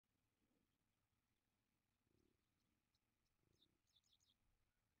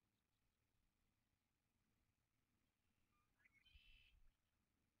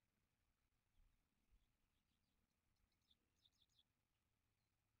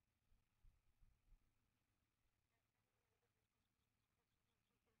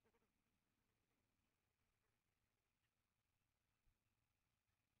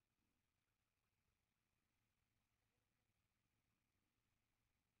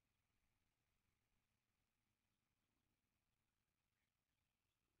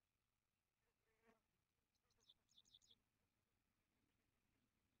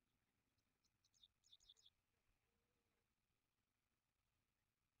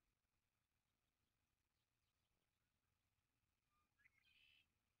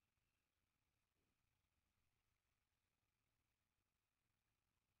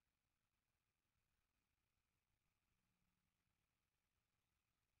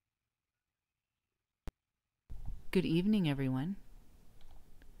Good evening, everyone.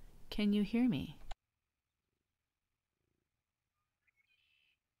 Can you hear me?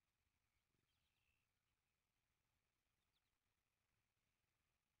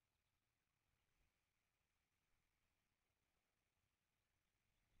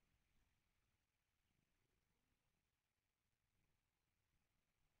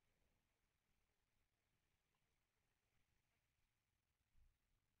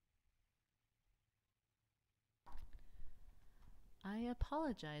 I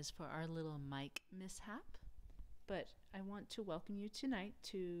apologize for our little mic mishap, but I want to welcome you tonight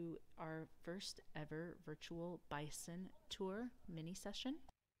to our first ever Virtual Bison Tour mini-session.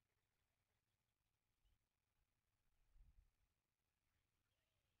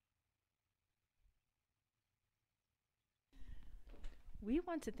 We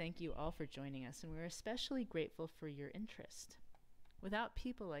want to thank you all for joining us, and we're especially grateful for your interest. Without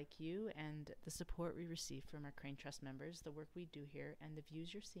people like you and the support we receive from our Crane Trust members, the work we do here and the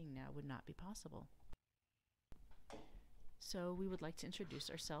views you're seeing now would not be possible. So we would like to introduce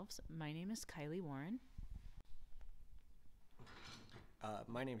ourselves. My name is Kylie Warren.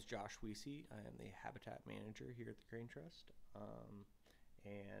 My name is Josh Weesey. I am the Habitat Manager here at the Crane Trust.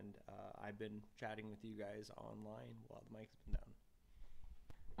 I've been chatting with you guys online while the mic's been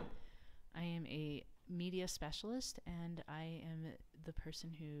down. I am a media specialist, and I am the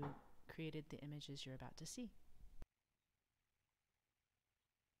person who created the images you're about to see.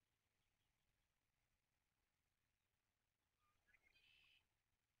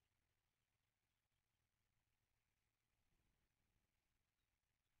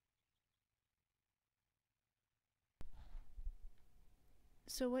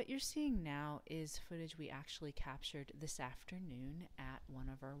 So what you're seeing now is footage we actually captured this afternoon at one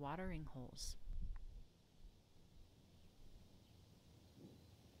of our watering holes.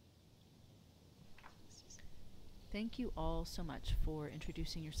 Thank you all so much for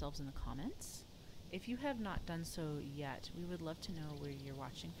introducing yourselves in the comments. If you have not done so yet, we would love to know where you're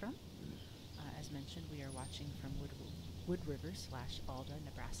watching from. As mentioned, we are watching from Wood River / Alda,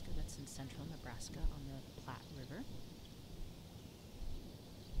 Nebraska. That's in central Nebraska on the Platte River.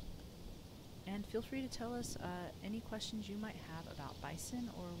 And feel free to tell us any questions you might have about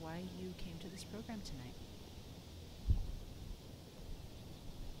bison or why you came to this program tonight.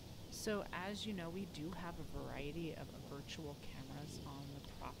 So as you know, we do have a variety of virtual cameras on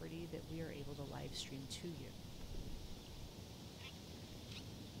the property that we are able to live stream to you.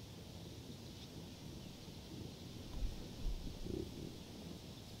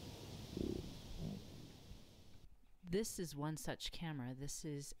 This is one such camera. This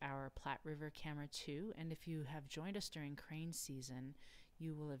is our Platte River Camera 2, and if you have joined us during crane season,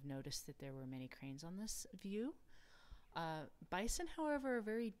 you will have noticed that there were many cranes on this view. Bison, however, are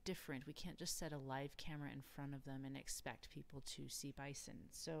very different. We can't just set a live camera in front of them and expect people to see bison.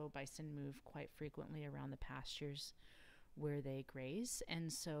 So bison move quite frequently around the pastures where they graze,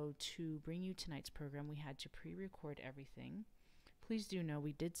 and so to bring you tonight's program, we had to pre-record everything. Please do know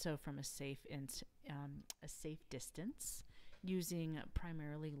we did so from a safe distance using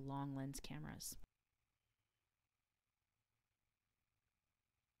primarily long lens cameras.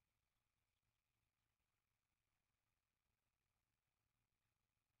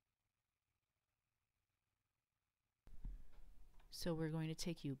 So we're going to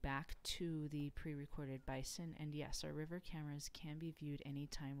take you back to the pre-recorded bison, and yes, our river cameras can be viewed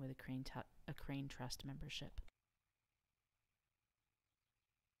anytime with a Crane Trust membership.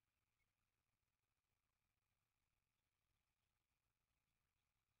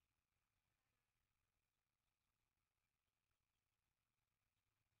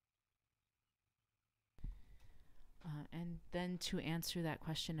 And then to answer that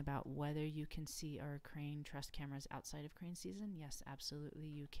question about whether you can see our Crane Trust cameras outside of crane season, yes, absolutely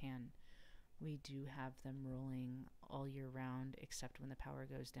you can. We do have them rolling all year round except when the power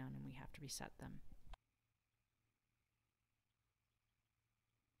goes down and we have to reset them.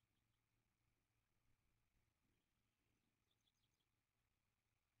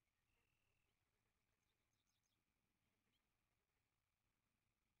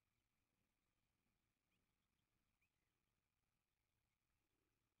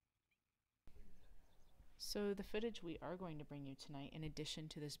 So the footage we are going to bring you tonight, in addition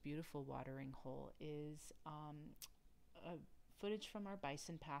to this beautiful watering hole, is footage from our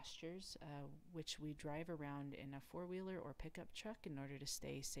bison pastures, which we drive around in a four-wheeler or pickup truck in order to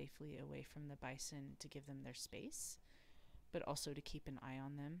stay safely away from the bison to give them their space, but also to keep an eye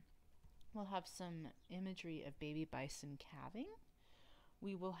on them. We'll have some imagery of baby bison calving.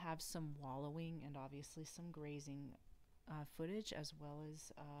 We will have some wallowing and obviously some grazing footage, as well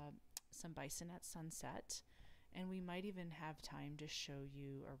as some bison at sunset, And we might even have time to show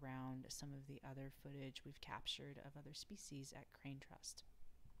you around some of the other footage we've captured of other species at Crane Trust.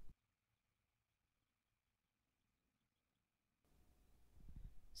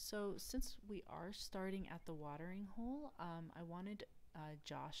 So since we are starting at the watering hole, I wanted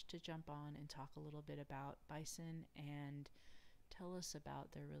Josh to jump on and talk a little bit about bison and tell us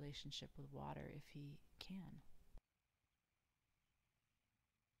about their relationship with water if he can.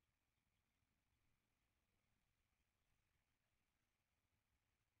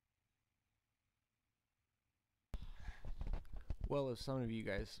 Well, as some of you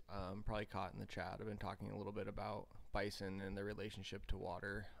guys probably caught in the chat, I've been talking a little bit about bison and their relationship to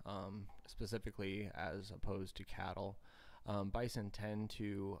water, specifically as opposed to cattle. Bison tend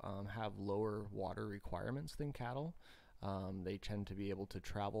to have lower water requirements than cattle. They tend to be able to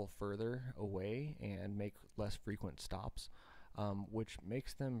travel further away and make less frequent stops, which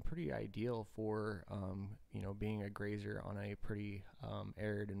makes them pretty ideal for being a grazer on a pretty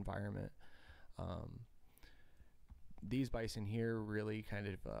arid environment. These bison here really kind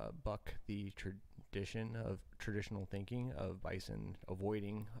of buck the traditional thinking of bison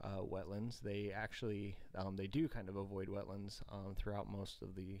avoiding wetlands. They actually they do kind of avoid wetlands throughout most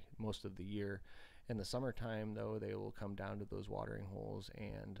of the year. In the summertime, though, they will come down to those watering holes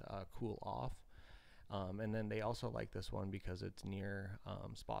and cool off. And then they also like this one because it's near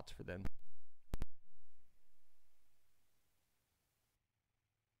spots for them.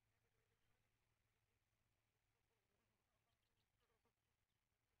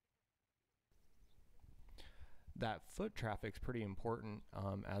 That foot traffic's pretty important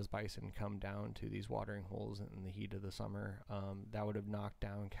as bison come down to these watering holes in the heat of the summer. That would have knocked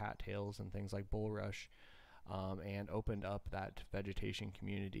down cattails and things like bulrush and opened up that vegetation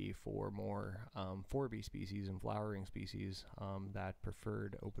community for more 4B species and flowering species that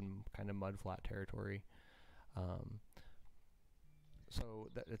preferred open kind of mudflat territory. So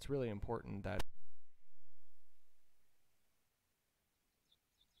it's really important that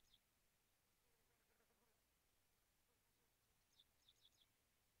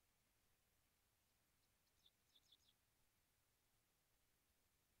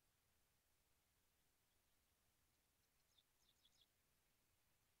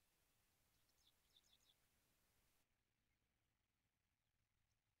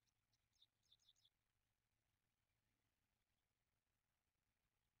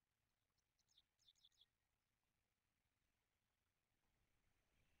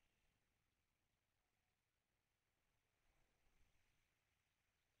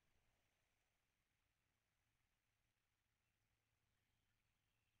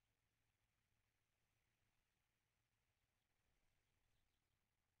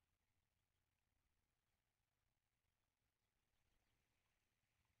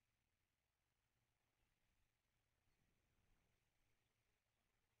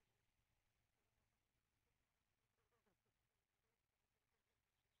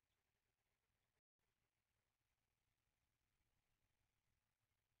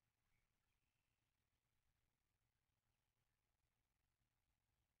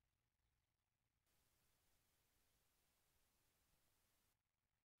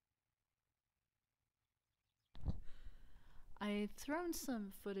I've thrown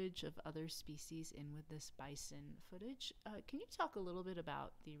some footage of other species in with this bison footage. Can you talk a little bit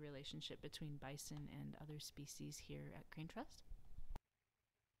about the relationship between bison and other species here at Crane Trust?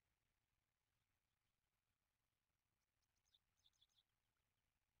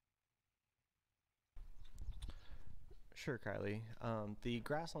 Sure, Kylie. The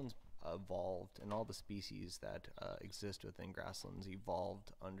grasslands evolved, and all the species that exist within grasslands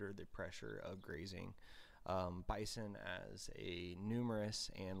evolved under the pressure of grazing. Bison, as a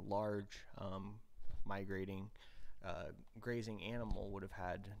numerous and large migrating grazing animal, would have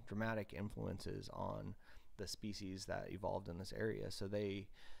had dramatic influences on the species that evolved in this area. So the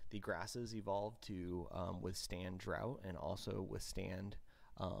grasses evolved to withstand drought and also withstand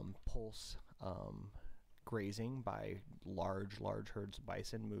pulse grazing by large herds of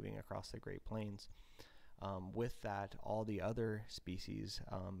bison moving across the Great Plains. With that, all the other species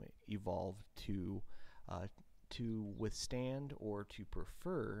evolved to withstand or to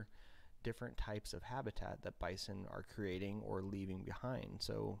prefer different types of habitat that bison are creating or leaving behind.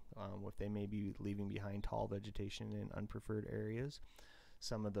 So if they may be leaving behind tall vegetation in unpreferred areas,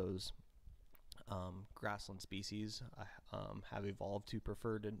 some of those grassland species have evolved to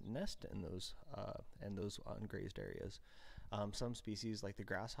prefer to nest in those ungrazed areas. Some species, like the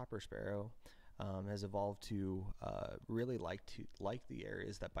grasshopper sparrow, has evolved to really like the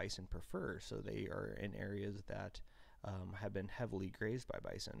areas that bison prefer. So they are in areas that have been heavily grazed by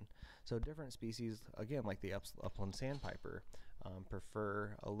bison. So different species, again, like the upland sandpiper,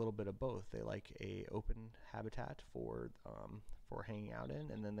 prefer a little bit of both. They like a open habitat for hanging out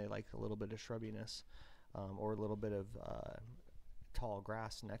in, and then they like a little bit of shrubbiness or a little bit of tall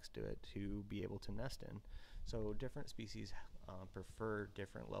grass next to it to be able to nest in. So different species prefer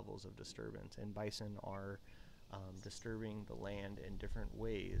different levels of disturbance, and bison are disturbing the land in different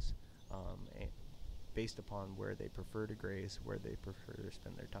ways based upon where they prefer to graze, where they prefer to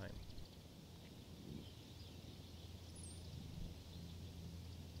spend their time.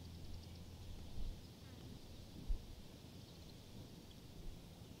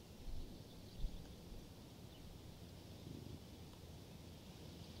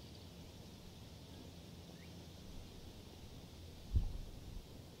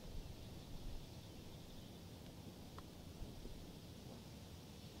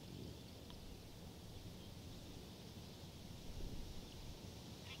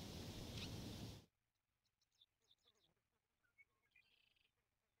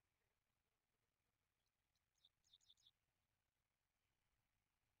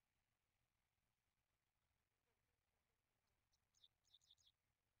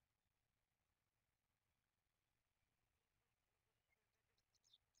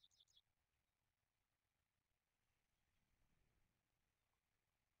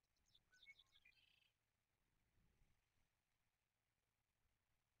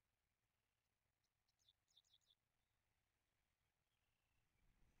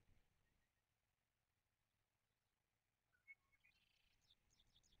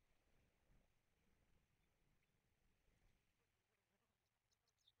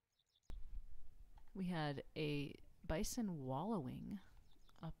 We had a bison wallowing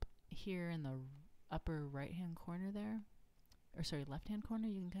up here in the upper right-hand corner there. Or sorry, left-hand corner.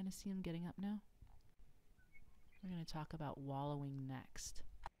 You can kind of see him getting up now. We're going to talk about wallowing next.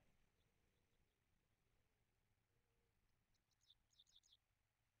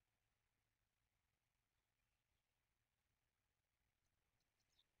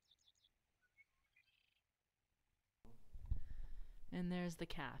 And there's the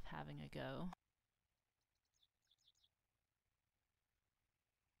calf having a go.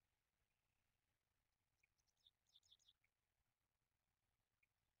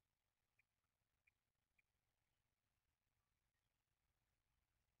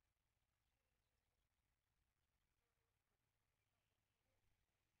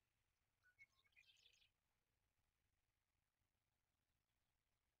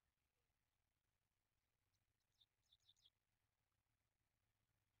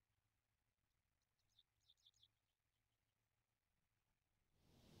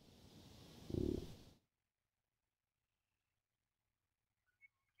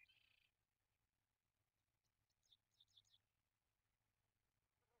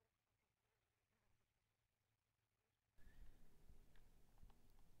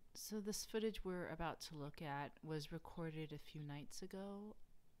 So this footage we're about to look at was recorded a few nights ago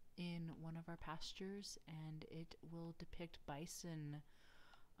in one of our pastures, and it will depict bison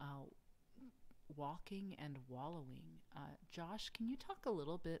walking and wallowing. Josh, can you talk a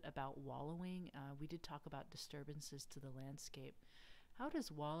little bit about wallowing? We did talk about disturbances to the landscape. How does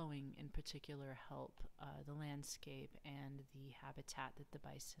wallowing in particular help the landscape and the habitat that the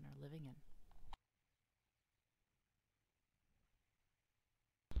bison are living in?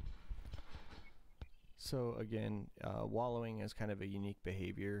 So again, wallowing is kind of a unique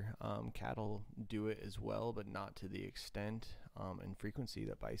behavior. Cattle do it as well, but not to the extent and frequency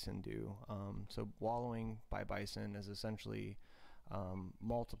that bison do. So wallowing by bison is essentially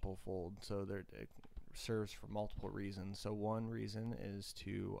multiple fold. So it serves for multiple reasons. So one reason is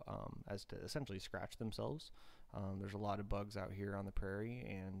to essentially scratch themselves. There's a lot of bugs out here on the prairie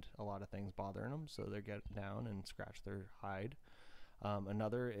and a lot of things bothering them, so they get down and scratch their hide.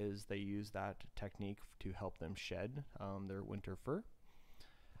 Another is they use that technique to help them shed their winter fur.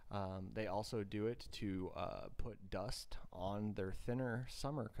 They also do it to put dust on their thinner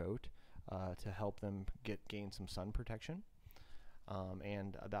summer coat to help them gain some sun protection.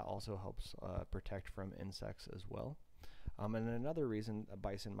 And that also helps protect from insects as well. And another reason a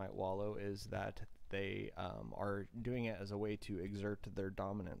bison might wallow is that they are doing it as a way to exert their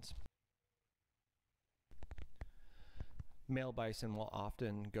dominance. Male bison will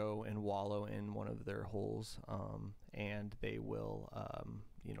often go and wallow in one of their holes, and they will,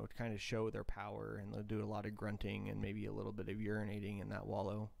 kind of show their power, and they'll do a lot of grunting and maybe a little bit of urinating in that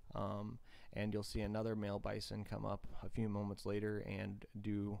wallow. And you'll see another male bison come up a few moments later and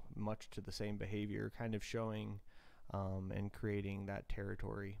do much to the same behavior, kind of showing and creating that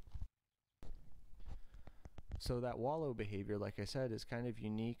territory. So that wallow behavior, like I said, is kind of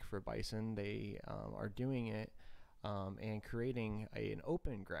unique for bison. They are doing it and creating an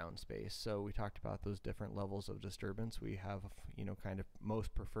open ground space. So we talked about those different levels of disturbance. We have, kind of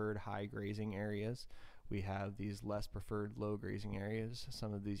most preferred high grazing areas. We have these less preferred low grazing areas,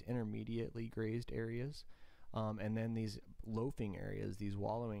 some of these intermediately grazed areas, and then these loafing areas, these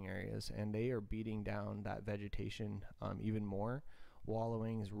wallowing areas, and they are beating down that vegetation even more.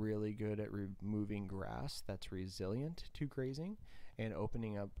 Wallowing is really good at removing grass that's resilient to grazing and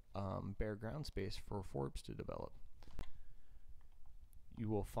opening up bare ground space for forbs to develop. You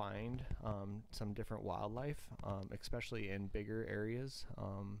will find some different wildlife, especially in bigger areas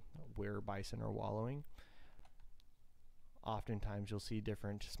where bison are wallowing. Oftentimes you'll see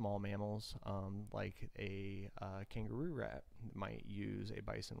different small mammals, like a kangaroo rat might use a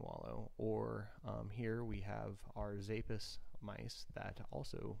bison wallow, or here we have our Zapus mice that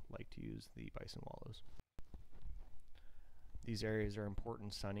also like to use the bison wallows. These areas are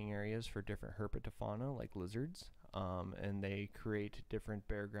important sunning areas for different herpetofauna like lizards, and they create different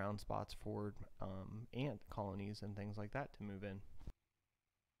bare ground spots for ant colonies and things like that to move in.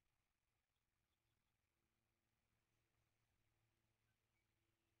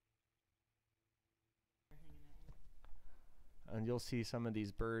 And you'll see some of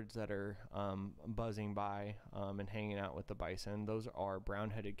these birds that are buzzing by and hanging out with the bison. Those are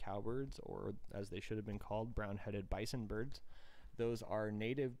brown-headed cowbirds, or as they should have been called, brown-headed bison birds. Those are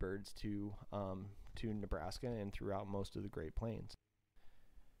native birds to Nebraska and throughout most of the Great Plains.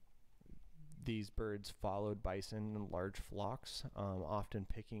 These birds followed bison in large flocks, often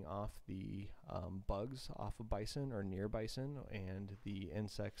picking off the bugs off of bison or near bison, and the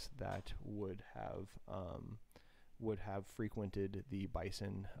insects that would have frequented the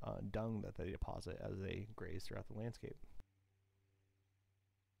bison dung that they deposit as they graze throughout the landscape.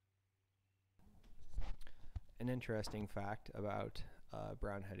 An interesting fact about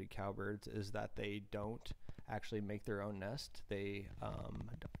brown-headed cowbirds is that they don't actually make their own nest. They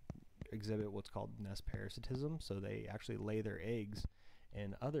exhibit what's called nest parasitism, so they actually lay their eggs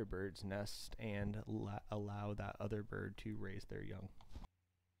in other birds' nests and allow that other bird to raise their young.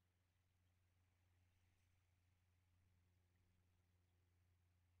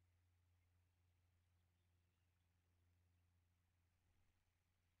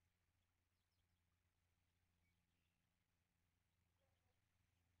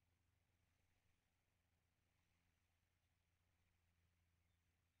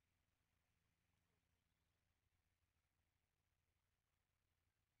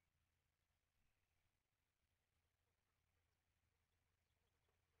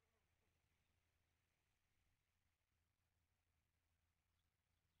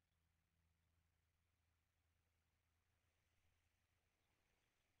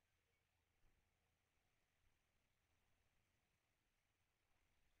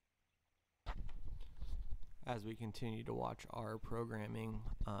 As we continue to watch our programming,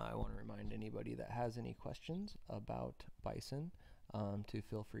 I want to remind anybody that has any questions about bison to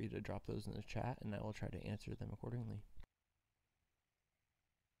feel free to drop those in the chat, and I will try to answer them accordingly.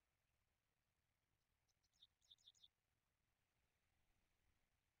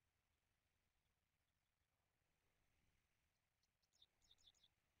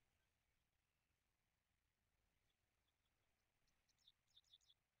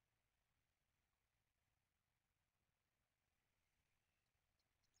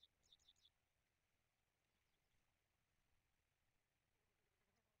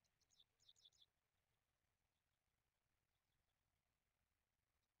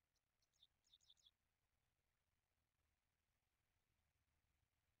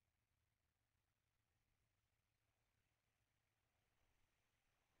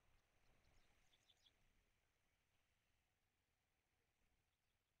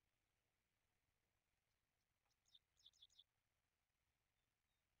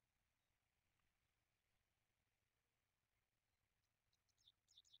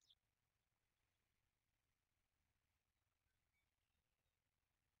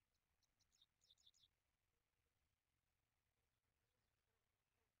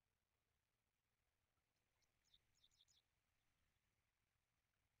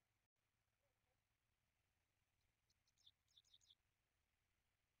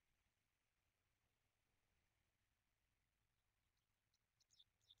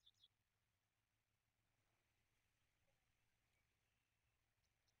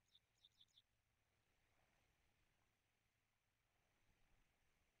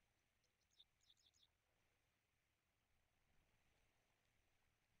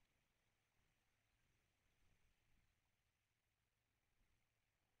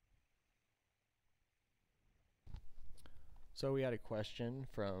 So we had a question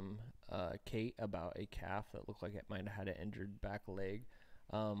from Kate about a calf that looked like it might have had an injured back leg.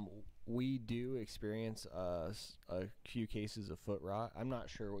 We do experience a few cases of foot rot. I'm not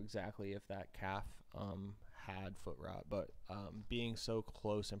sure exactly if that calf had foot rot, but being so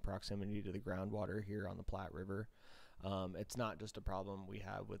close in proximity to the groundwater here on the Platte River, it's not just a problem we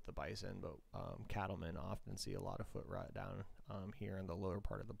have with the bison, but cattlemen often see a lot of foot rot down here in the lower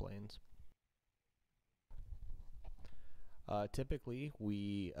part of the plains. Typically,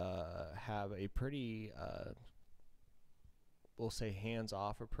 we have a pretty, we'll say,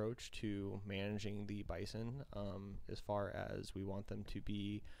 hands-off approach to managing the bison as far as we want them to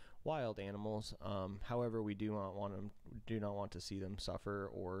be wild animals. However, we do not want to see them suffer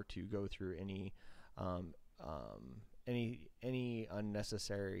or to go through any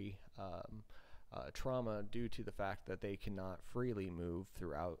unnecessary trauma due to the fact that they cannot freely move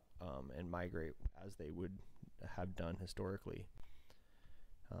throughout and migrate as they would have done historically.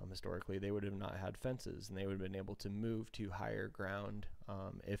 Historically, they would have not had fences, and they would have been able to move to higher ground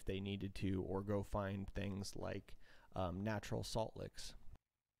if they needed to, or go find things like natural salt licks.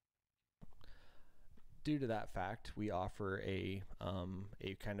 Due to that fact, we offer a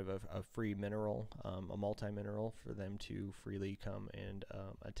kind of a free mineral, a multi-mineral for them to freely come and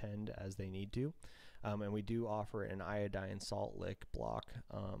attend as they need to. And we do offer an iodine salt lick block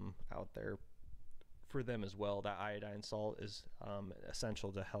out there for them as well. That iodine salt is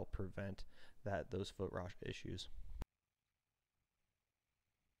essential to help prevent those foot rot issues.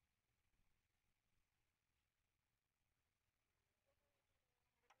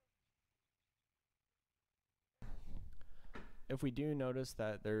 If we do notice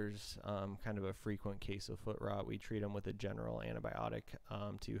that there's kind of a frequent case of foot rot, we treat them with a general antibiotic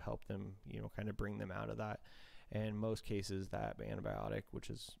to help them, kind of bring them out of that. And in most cases, that antibiotic, which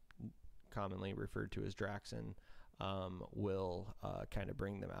is commonly referred to as Draxin, will kind of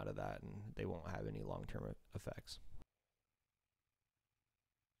bring them out of that, and they won't have any long-term effects.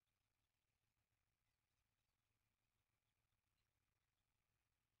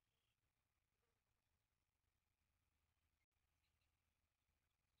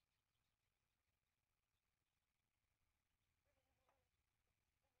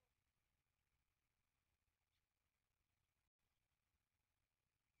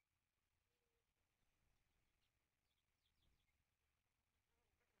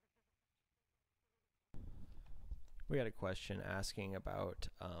 We had a question asking about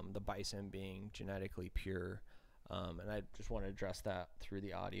the bison being genetically pure, and I just want to address that through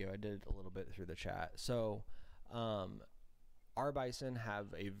the audio. I did a little bit through the chat. So our bison have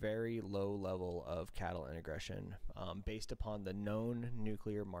a very low level of cattle integration based upon the known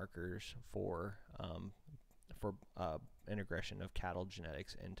nuclear markers for integration of cattle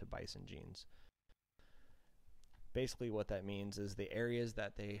genetics into bison genes. Basically what that means is the areas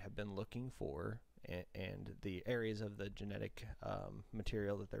that they have been looking for and the areas of the genetic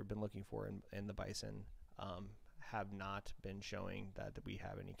material that they've been looking for in the bison have not been showing that we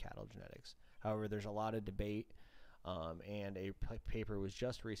have any cattle genetics. However, there's a lot of debate, and a paper was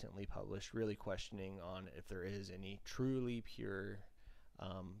just recently published really questioning on if there is any truly pure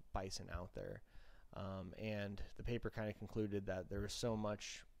bison out there. And the paper kind of concluded that there was so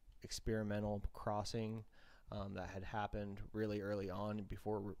much experimental crossing that had happened really early on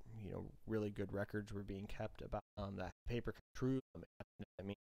before really good records were being kept about that paper. True, I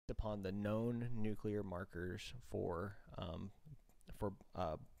mean, upon the known nuclear markers for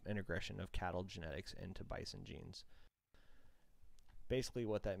integration of cattle genetics into bison genes. Basically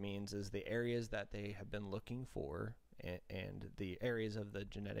what that means is the areas that they have been looking for and the areas of the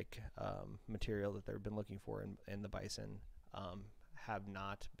genetic material that they've been looking for in the bison have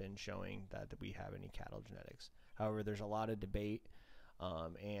not been showing that we have any cattle genetics. However, there's a lot of debate,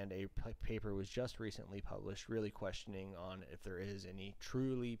 and a paper was just recently published really questioning on if there is any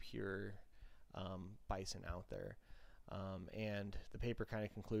truly pure bison out there. And the paper kind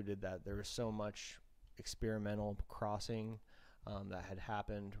of concluded that there was so much experimental crossing that had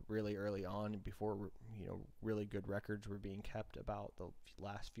happened really early on before really good records were being kept about the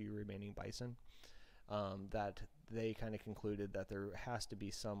last few remaining bison, that they kind of concluded that there has to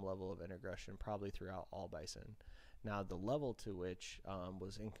be some level of integration probably throughout all bison. Now, the level to which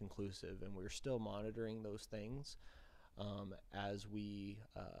was inconclusive, and we're still monitoring those things as we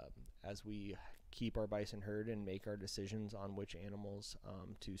keep our bison herd and make our decisions on which animals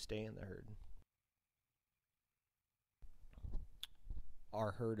to stay in the herd.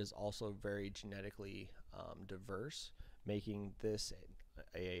 Our herd is also very genetically diverse, making this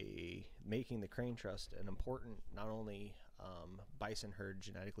making the Crane Trust an important not only bison herd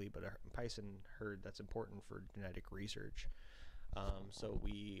genetically, but a bison herd that's important for genetic research. So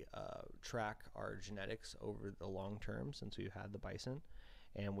we track our genetics over the long term since we've had the bison,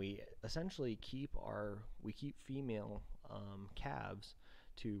 and we essentially keep female calves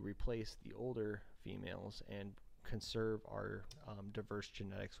to replace the older females and conserve our diverse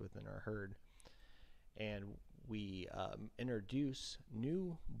genetics within our herd. And we introduce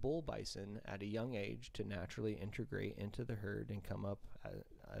new bull bison at a young age to naturally integrate into the herd and come up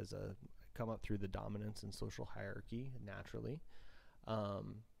through the dominance and social hierarchy naturally.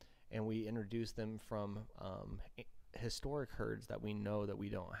 And we introduce them from historic herds that we know that we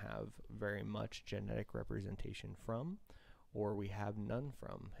don't have very much genetic representation from, or we have none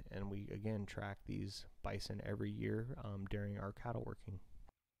from. And we again track these bison every year during our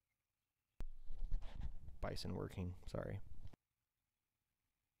bison working, sorry.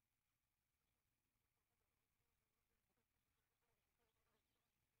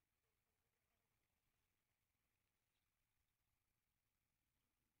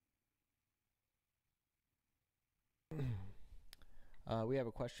 We have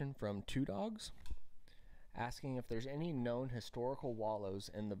a question from Two Dogs asking if there's any known historical wallows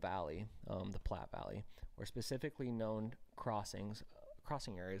in the valley, the Platte Valley, or specifically known crossing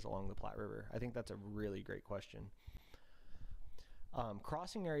areas along the Platte River. I think that's a really great question.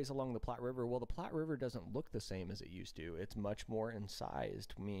 Crossing areas along the Platte River, well, the Platte River doesn't look the same as it used to. It's much more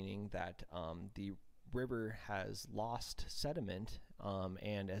incised, meaning that the river has lost sediment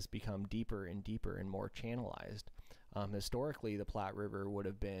and has become deeper and deeper and more channelized. Historically, the Platte River would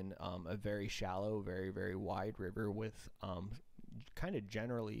have been a very shallow, very, very wide river with kind of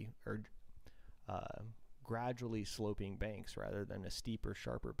gradually sloping banks rather than a steeper,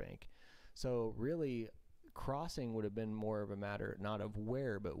 sharper bank. So really, crossing would have been more of a matter not of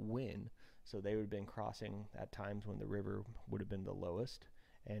where, but when. So they would have been crossing at times when the river would have been the lowest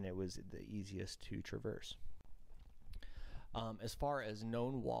and it was the easiest to traverse. As far as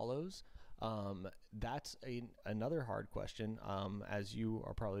known wallows, that's another hard question. As you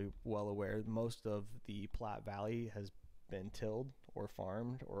are probably well aware, most of the Platte Valley has been tilled or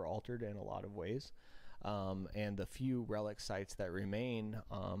farmed or altered in a lot of ways. And the few relic sites that remain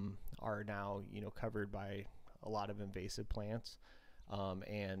are now, covered by a lot of invasive plants,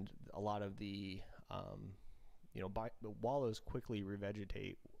 and a lot of the wallows quickly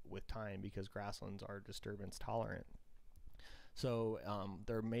revegetate with time because grasslands are disturbance tolerant. So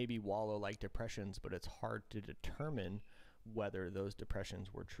there may be wallow-like depressions, but it's hard to determine whether those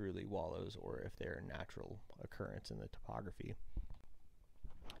depressions were truly wallows or if they're a natural occurrence in the topography.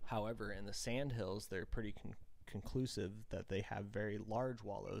 However, in the sandhills, they're pretty conclusive that they have very large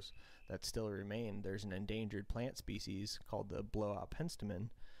wallows that still remain. There's an endangered plant species called the blowout penstemon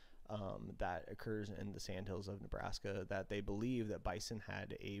that occurs in the sandhills of Nebraska that they believe that bison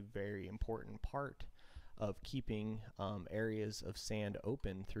had a very important part of keeping areas of sand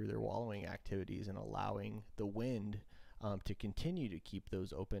open through their wallowing activities and allowing the wind to continue to keep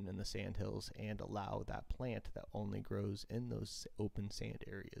those open in the sandhills and allow that plant that only grows in those open sand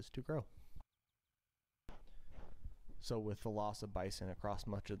areas to grow. So with the loss of bison across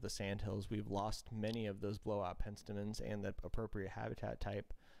much of the sandhills, we've lost many of those blowout penstemons and the appropriate habitat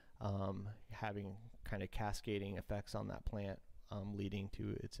type, having kind of cascading effects on that plant, leading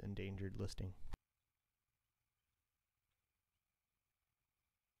to its endangered listing.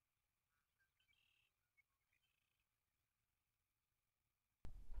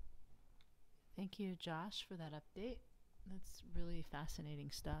 Thank you, Josh, for that update. That's really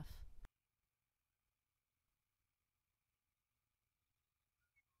fascinating stuff.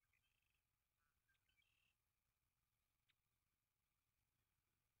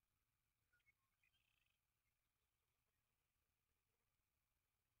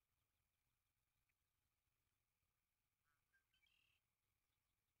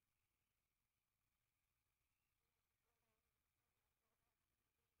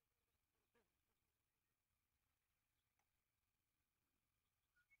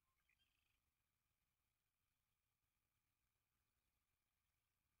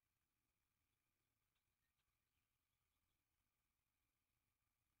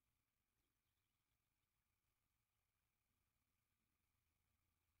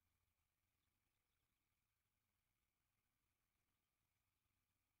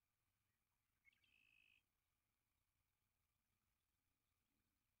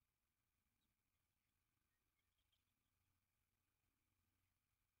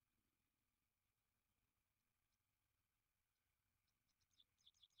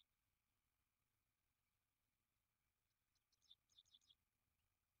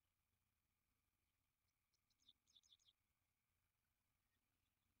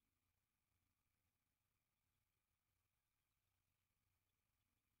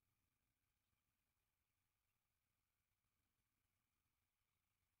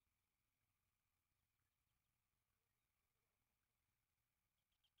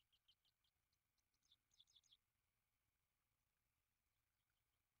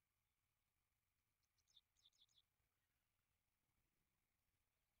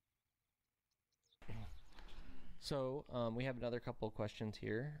 So we have another couple of questions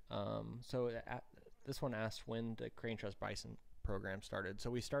here. This one asks when the Crane Trust Bison program started. So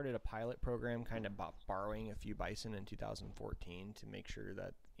we started a pilot program, kind of borrowing a few bison in 2014 to make sure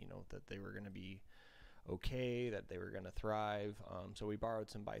that that they were going to be okay, that they were going to thrive. So we borrowed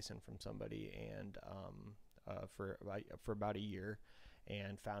some bison from somebody, and for about a year,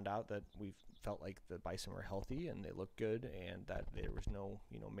 and found out that we felt like the bison were healthy and they looked good, and that there was no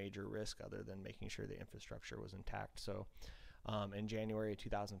major risk other than making sure the infrastructure was intact. So in January of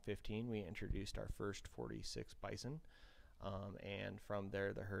 2015, we introduced our first 46 bison, and from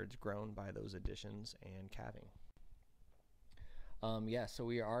there the herd's grown by those additions and calving. So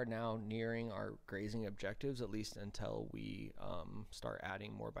we are now nearing our grazing objectives, at least until we start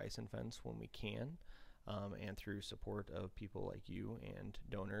adding more bison fence when we can, and through support of people like you and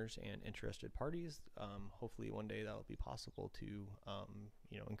donors and interested parties. Hopefully one day that will be possible to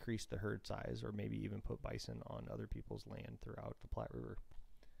increase the herd size, or maybe even put bison on other people's land throughout the Platte River.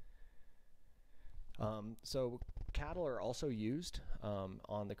 So cattle are also used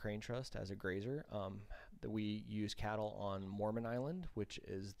on the Crane Trust as a grazer. We use cattle on Mormon Island, which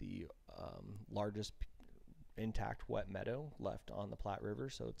is the largest intact wet meadow left on the Platte River,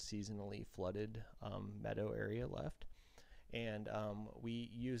 so it's seasonally flooded meadow area left. And we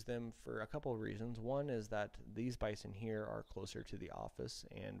use them for a couple of reasons. One is that these bison here are closer to the office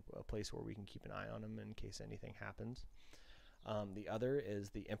and a place where we can keep an eye on them in case anything happens. The other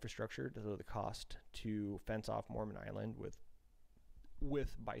is the infrastructure, so the cost to fence off Mormon Island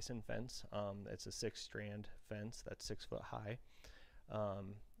with bison fence. It's a 6-strand fence that's 6 foot high.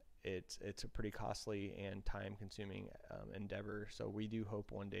 It's a pretty costly and time-consuming endeavor. So we do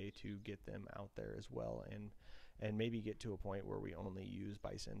hope one day to get them out there as well, and maybe get to a point where we only use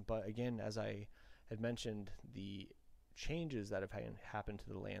bison. But again, as I had mentioned, the changes that have happened to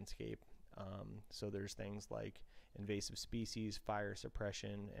the landscape. So there's things like invasive species, fire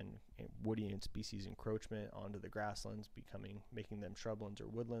suppression, and woody and species encroachment onto the grasslands, making them shrublands or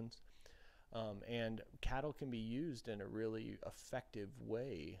woodlands. And cattle can be used in a really effective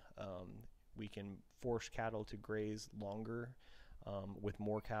way. We can force cattle to graze longer, with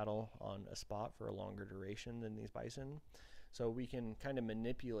more cattle on a spot for a longer duration than these bison. So we can kind of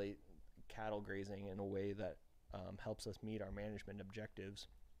manipulate cattle grazing in a way that helps us meet our management objectives,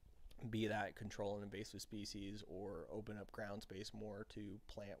 be that control an invasive species or open up ground space more to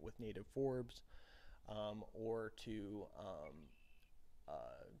plant with native forbs, or to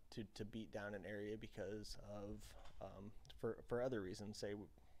beat down an area because of for other reasons. Say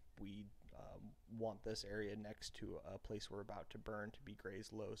we want this area next to a place we're about to burn to be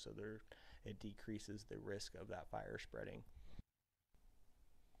grazed low, so it decreases the risk of that fire spreading.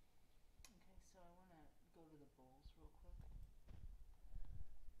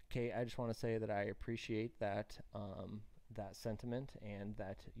 Okay, I just want to say that I appreciate that sentiment, and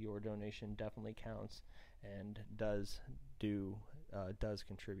that your donation definitely counts and does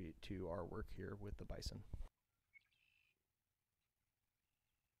contribute to our work here with the bison.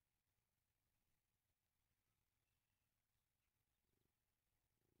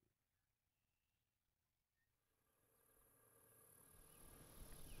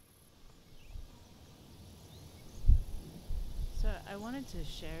 So I wanted to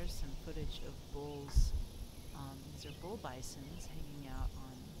share some footage of bulls. These are bull bisons hanging out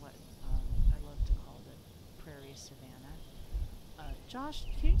on what I love to call the prairie savanna. Josh,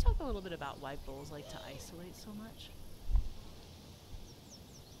 can you talk a little bit about why bulls like to isolate so much?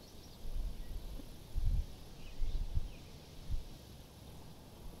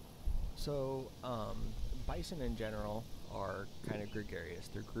 So bison in general are kind of gregarious.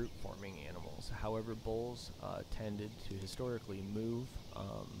 They're group-forming animals. However, bulls tended to historically move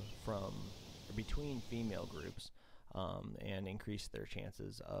from between female groups and increase their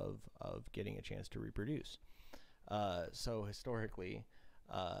chances of getting a chance to reproduce. So historically,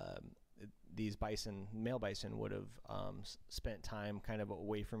 these male bison would have spent time kind of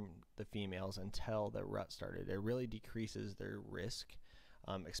away from the females until the rut started. It really decreases their risk,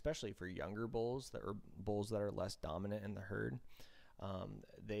 especially for younger bulls that are less dominant in the herd.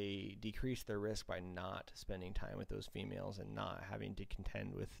 They decrease their risk by not spending time with those females and not having to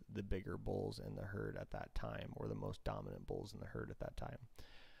contend with the bigger bulls in the herd at that time, or the most dominant bulls in the herd at that time.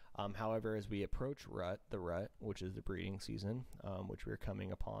 However, as we approach the rut, which is the breeding season, which we're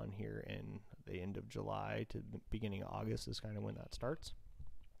coming upon here in the end of July to the beginning of August is kind of when that starts.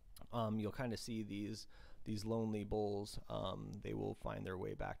 You'll kind of see these lonely bulls. They will find their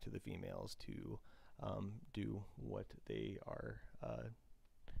way back to the females to do what they are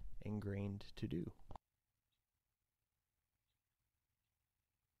ingrained to do.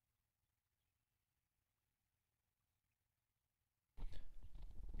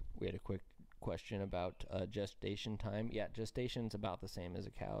 We had a quick question about gestation time. Yeah, gestation's about the same as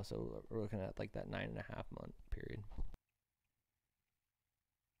a cow, so we're looking at like that 9.5 month period.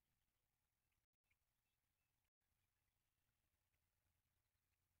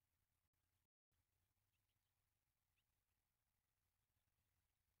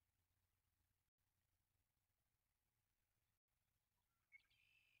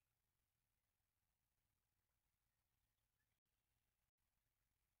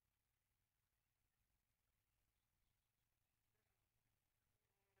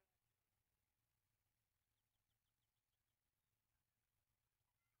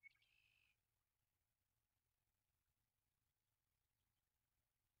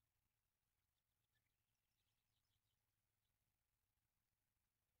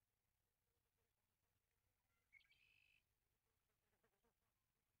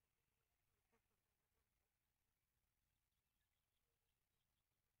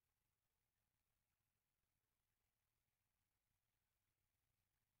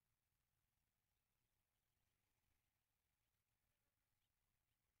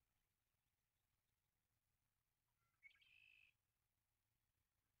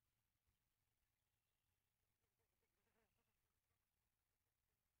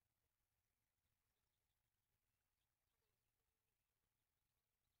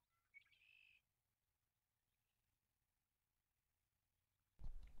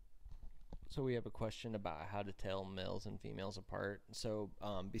 So we have a question about how to tell males and females apart. So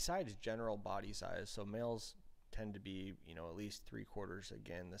besides general body size, so males tend to be, at least 3/4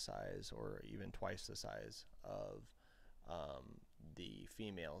 again the size, or even twice the size of the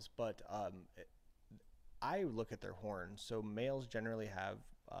females. But I look at their horns. So males generally have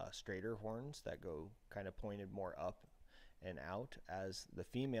straighter horns that go kind of pointed more up and out, as the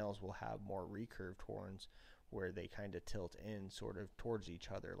females will have more recurved horns where they kind of tilt in sort of towards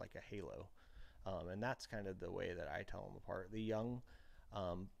each other like a halo. And that's kind of the way that I tell them apart. The young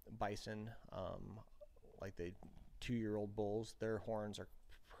bison, like the 2-year-old bulls, their horns are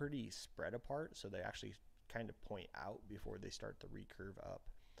pretty spread apart, so they actually kind of point out before they start to recurve up.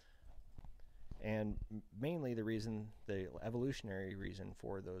 And mainly the evolutionary reason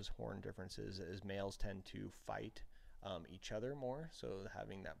for those horn differences is males tend to fight each other more, so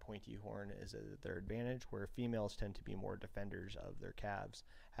having that pointy horn is at their advantage, where females tend to be more defenders of their calves,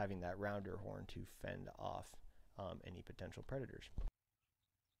 having that rounder horn to fend off any potential predators.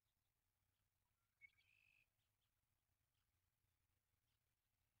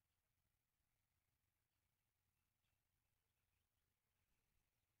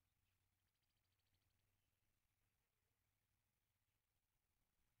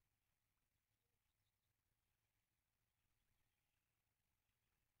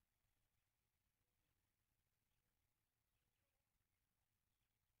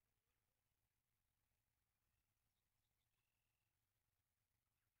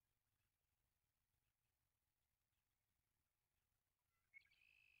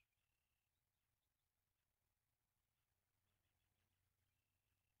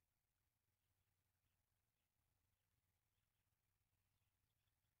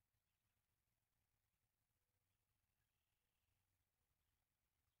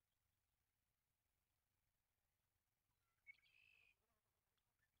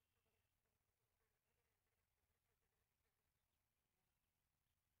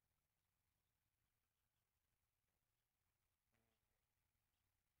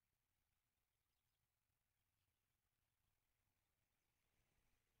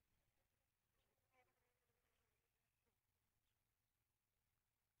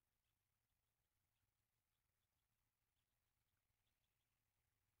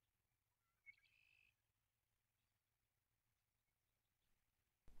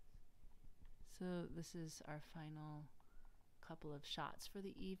 So this is our final couple of shots for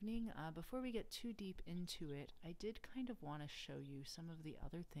the evening. Before we get too deep into it, I did kind of want to show you some of the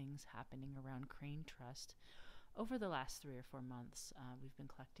other things happening around Crane Trust over the last 3 or 4 months. We've been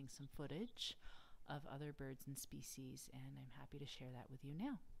collecting some footage of other birds and species, and I'm happy to share that with you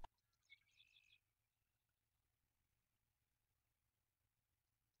now.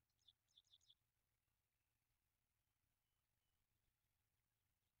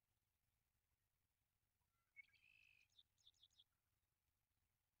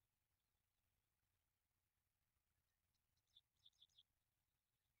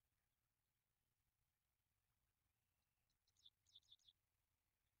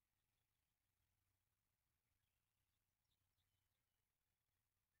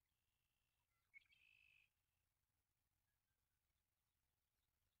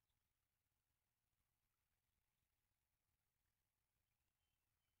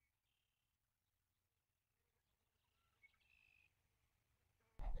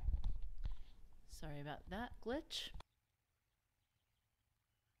 Sorry about that glitch.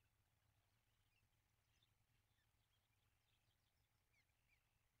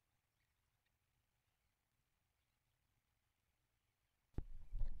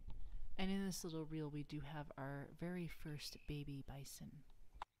 And in this little reel, we do have our very first baby bison.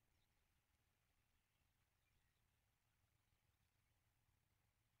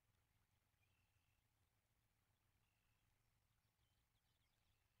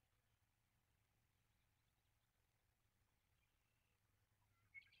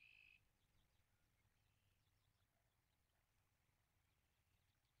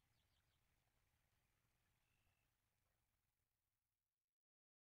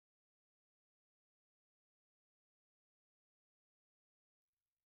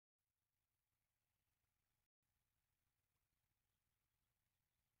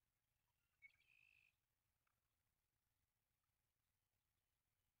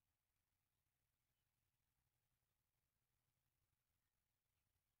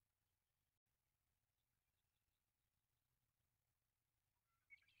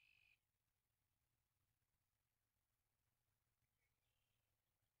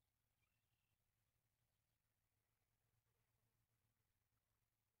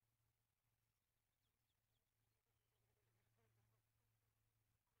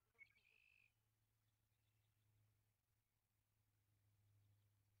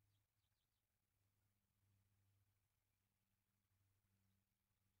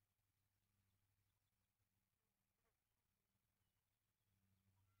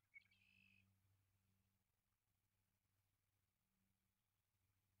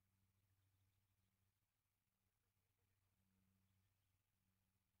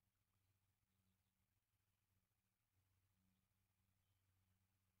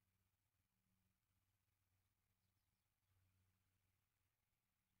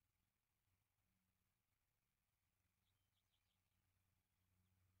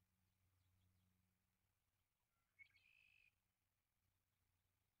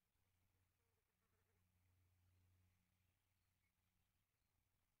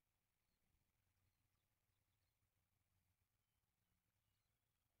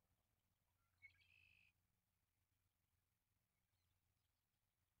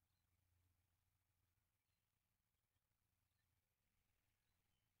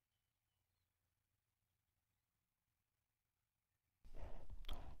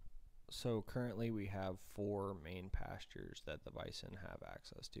 So currently we have 4 main pastures that the bison have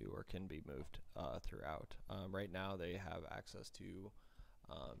access to or can be moved throughout. Right now they have access to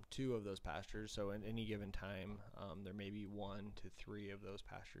 2 of those pastures, so at any given time there may be 1 to 3 of those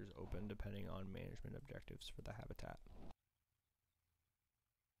pastures open depending on management objectives for the habitat.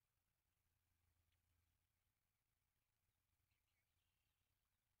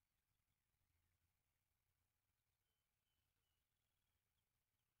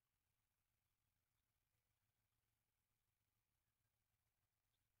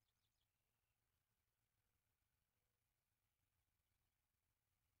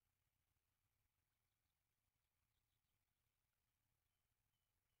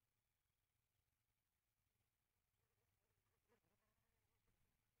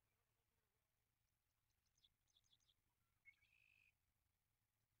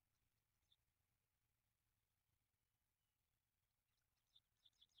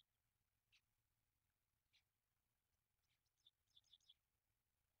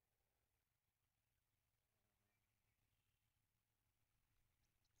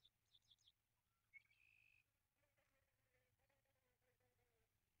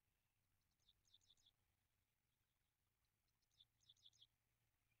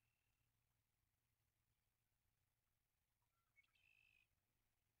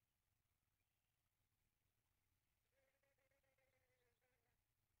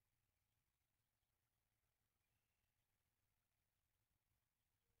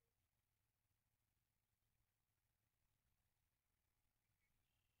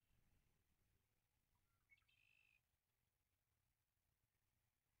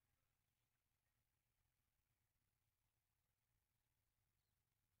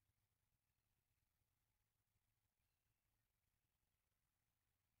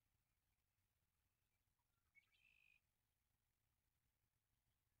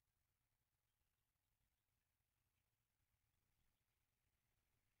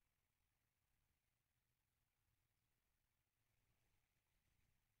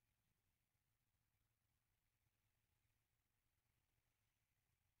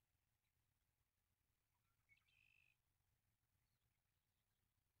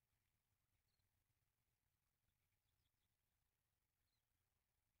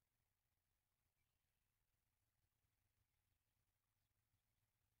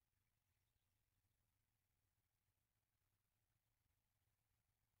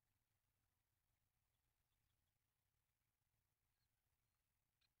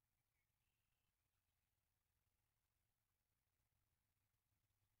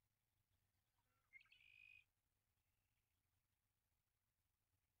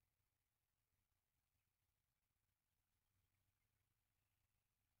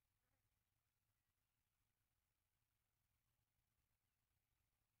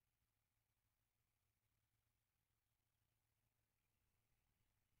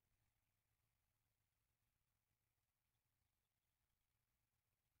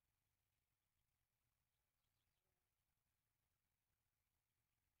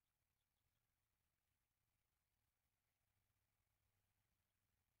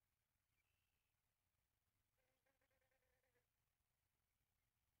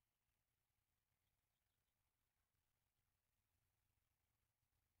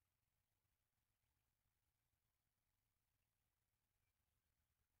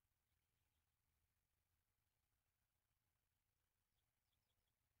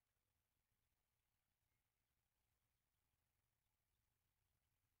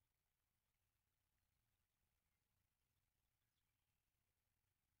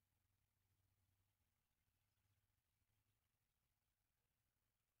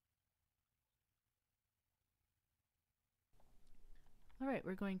 All right,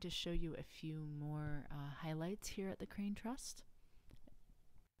 we're going to show you a few more highlights here at the Crane Trust.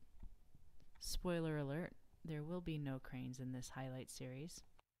 Spoiler alert, there will be no cranes in this highlight series.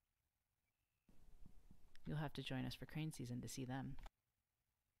 You'll have to join us for crane season to see them.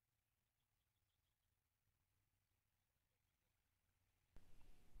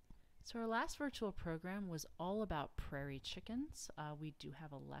 So our last virtual program was all about prairie chickens. We do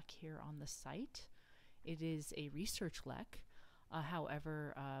have a lek here on the site. It is a research lek.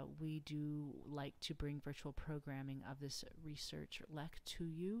 However, we do like to bring virtual programming of this research lek to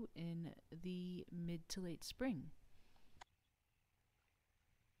you in the mid to late spring.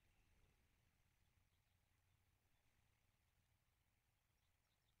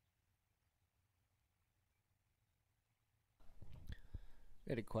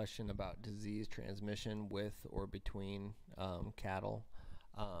 We had a question about disease transmission with or between cattle.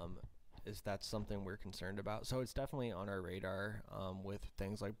 Is that something we're concerned about? So it's definitely on our radar with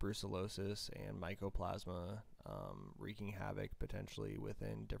things like brucellosis and mycoplasma wreaking havoc potentially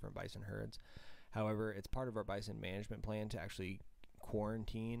within different bison herds. However, it's part of our bison management plan to actually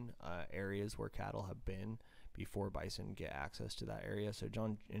quarantine areas where cattle have been before bison get access to that area. So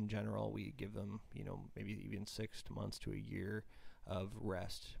in general, we give them, maybe even 6 months to a year of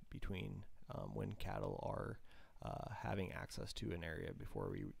rest between when cattle are having access to an area before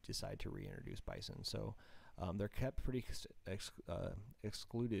we decide to reintroduce bison. So they're kept pretty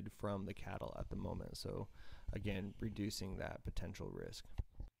excluded from the cattle at the moment. So again, reducing that potential risk.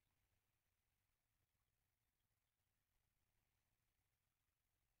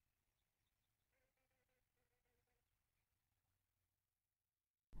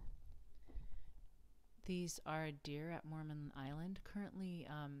 These are deer at Mormon Island. Currently,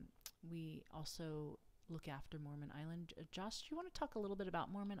 we also look after Mormon Island. Josh, do you want to talk a little bit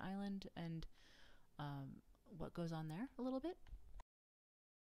about Mormon Island and what goes on there a little bit?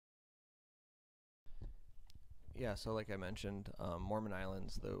 Yeah, so like I mentioned, Mormon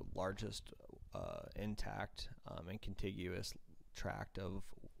Island's the largest intact and contiguous tract of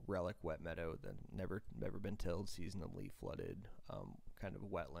relic wet meadow that never been tilled, seasonally flooded kind of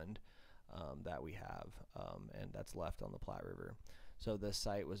wetland that we have, and that's left on the Platte River. So this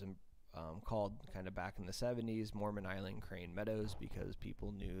site was called kind of back in the 70s Mormon Island Crane Meadows because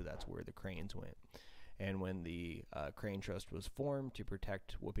people knew that's where the cranes went. And when the Crane Trust was formed to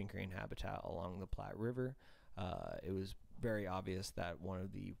protect whooping crane habitat along the Platte River, it was very obvious that one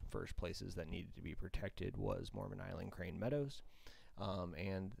of the first places that needed to be protected was Mormon Island Crane Meadows,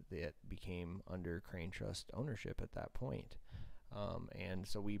 and it became under Crane Trust ownership at that point. And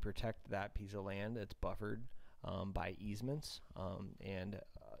so we protect that piece of land. It's buffered by easements and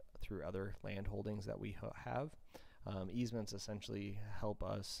through other land holdings that we have. Easements essentially help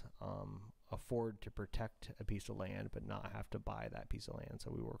us afford to protect a piece of land but not have to buy that piece of land.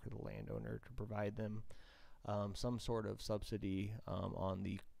 So we work with the landowner to provide them some sort of subsidy on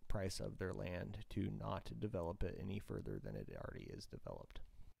the price of their land to not develop it any further than it already is developed.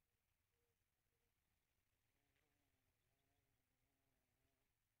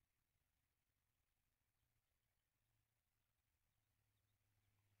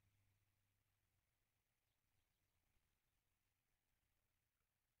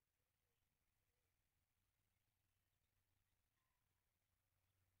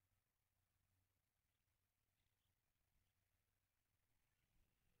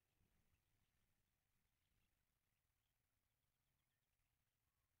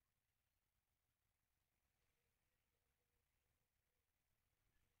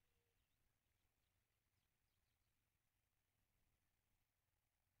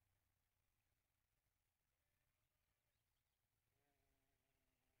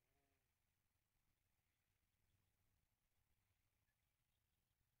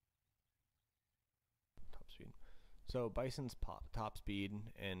 Top speed. So bison's top speed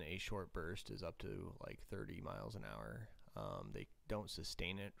in a short burst is up to like 30 miles an hour. They don't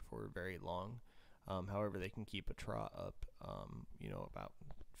sustain it for very long. However, they can keep a trot up, about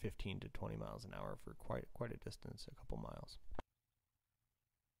 15 to 20 miles an hour for quite a distance, a couple miles.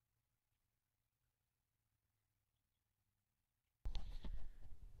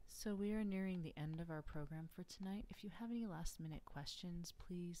 So we are nearing the end of our program for tonight. If you have any last minute questions,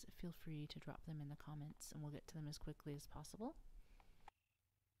 please feel free to drop them in the comments and we'll get to them as quickly as possible.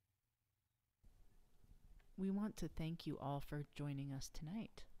 We want to thank you all for joining us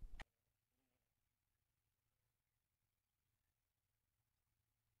tonight.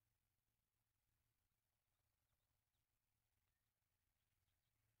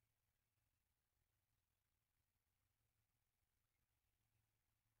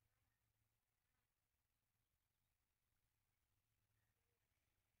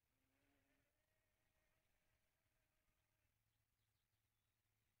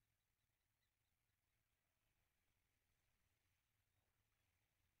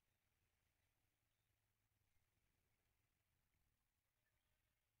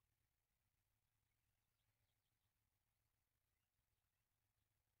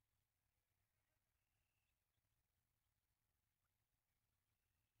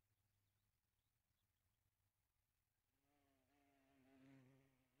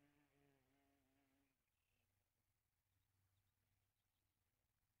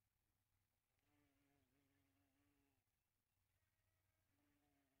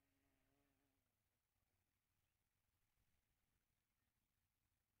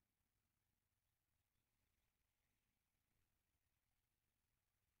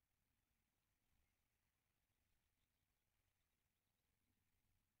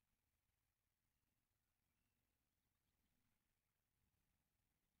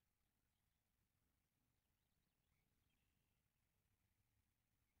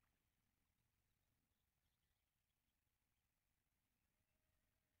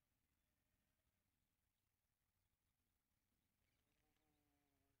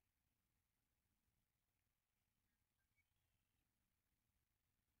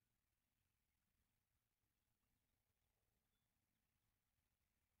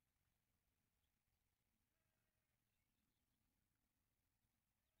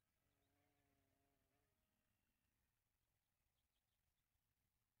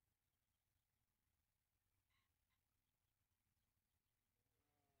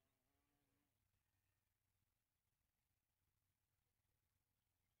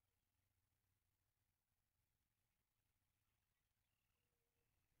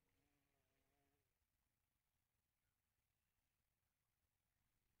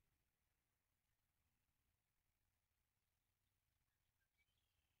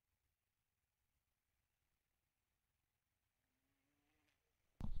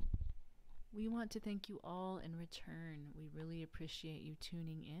 We want to thank you all in return. We really appreciate you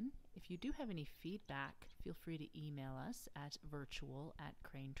tuning in. If you do have any feedback, feel free to email us at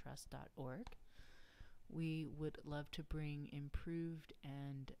virtual@cranetrust.org. We would love to bring improved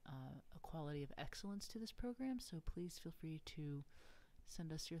and a quality of excellence to this program, so please feel free to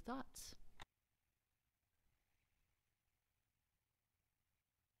send us your thoughts.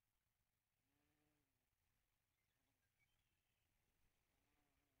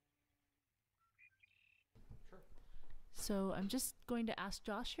 So I'm just going to ask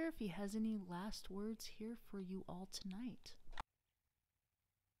Josh here if he has any last words here for you all tonight.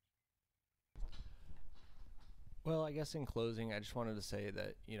 Well, I guess in closing, I just wanted to say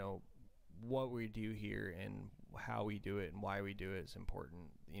that, what we do here and how we do it and why we do it is important.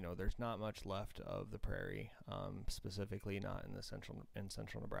 There's not much left of the prairie, specifically not in central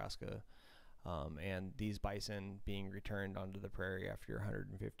Nebraska. And these bison being returned onto the prairie after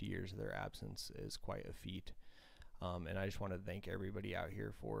 150 years of their absence is quite a feat. And I just want to thank everybody out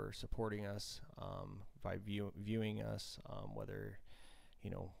here for supporting us by viewing us, whether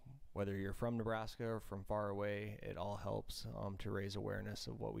you're from Nebraska or from far away. It all helps to raise awareness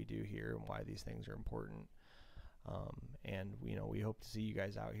of what we do here and why these things are important. And we hope to see you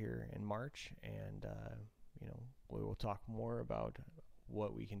guys out here in March, and we will talk more about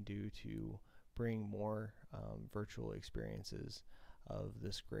what we can do to bring more virtual experiences of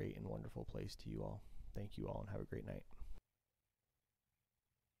this great and wonderful place to you all. Thank you all, and have a great night.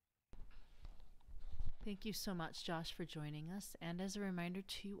 Thank you so much, Josh, for joining us. And as a reminder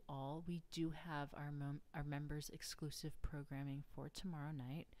to you all, we do have our members exclusive programming for tomorrow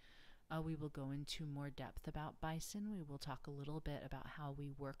night. We will go into more depth about bison. We will talk a little bit about how we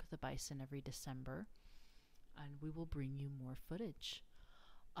work the bison every December, and we will bring you more footage.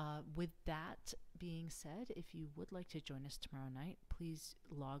 With that being said, if you would like to join us tomorrow night, please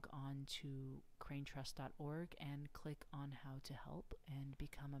log on to cranetrust.org and click on how to help and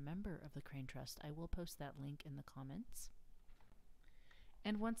become a member of the Crane Trust. I will post that link in the comments.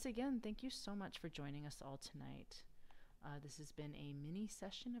 And once again, thank you so much for joining us all tonight. This has been a mini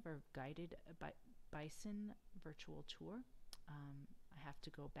session of our guided bison virtual tour. I have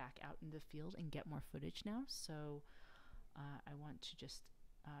to go back out in the field and get more footage now, so I want to just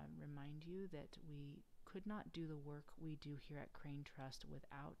remind you that we could not do the work we do here at Crane Trust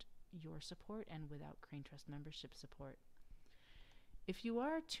without your support and without Crane Trust membership support. If you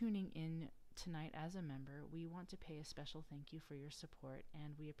are tuning in tonight as a member, we want to pay a special thank you for your support,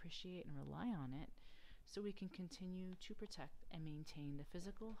 and we appreciate and rely on it so we can continue to protect and maintain the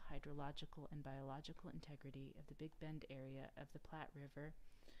physical, hydrological, and biological integrity of the Big Bend area of the Platte River.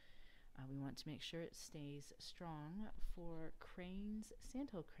 We want to make sure it stays strong for cranes,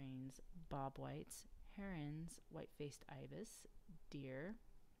 sandhill cranes, bobwhites, herons, white-faced ibis, deer,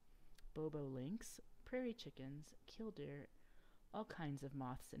 bobolinks, prairie chickens, killdeer, all kinds of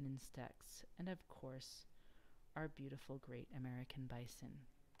moths and insects, and of course, our beautiful great American bison.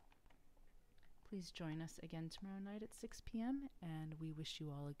 Please join us again tomorrow night at 6 p.m., and we wish you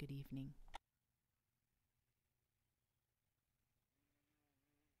all a good evening.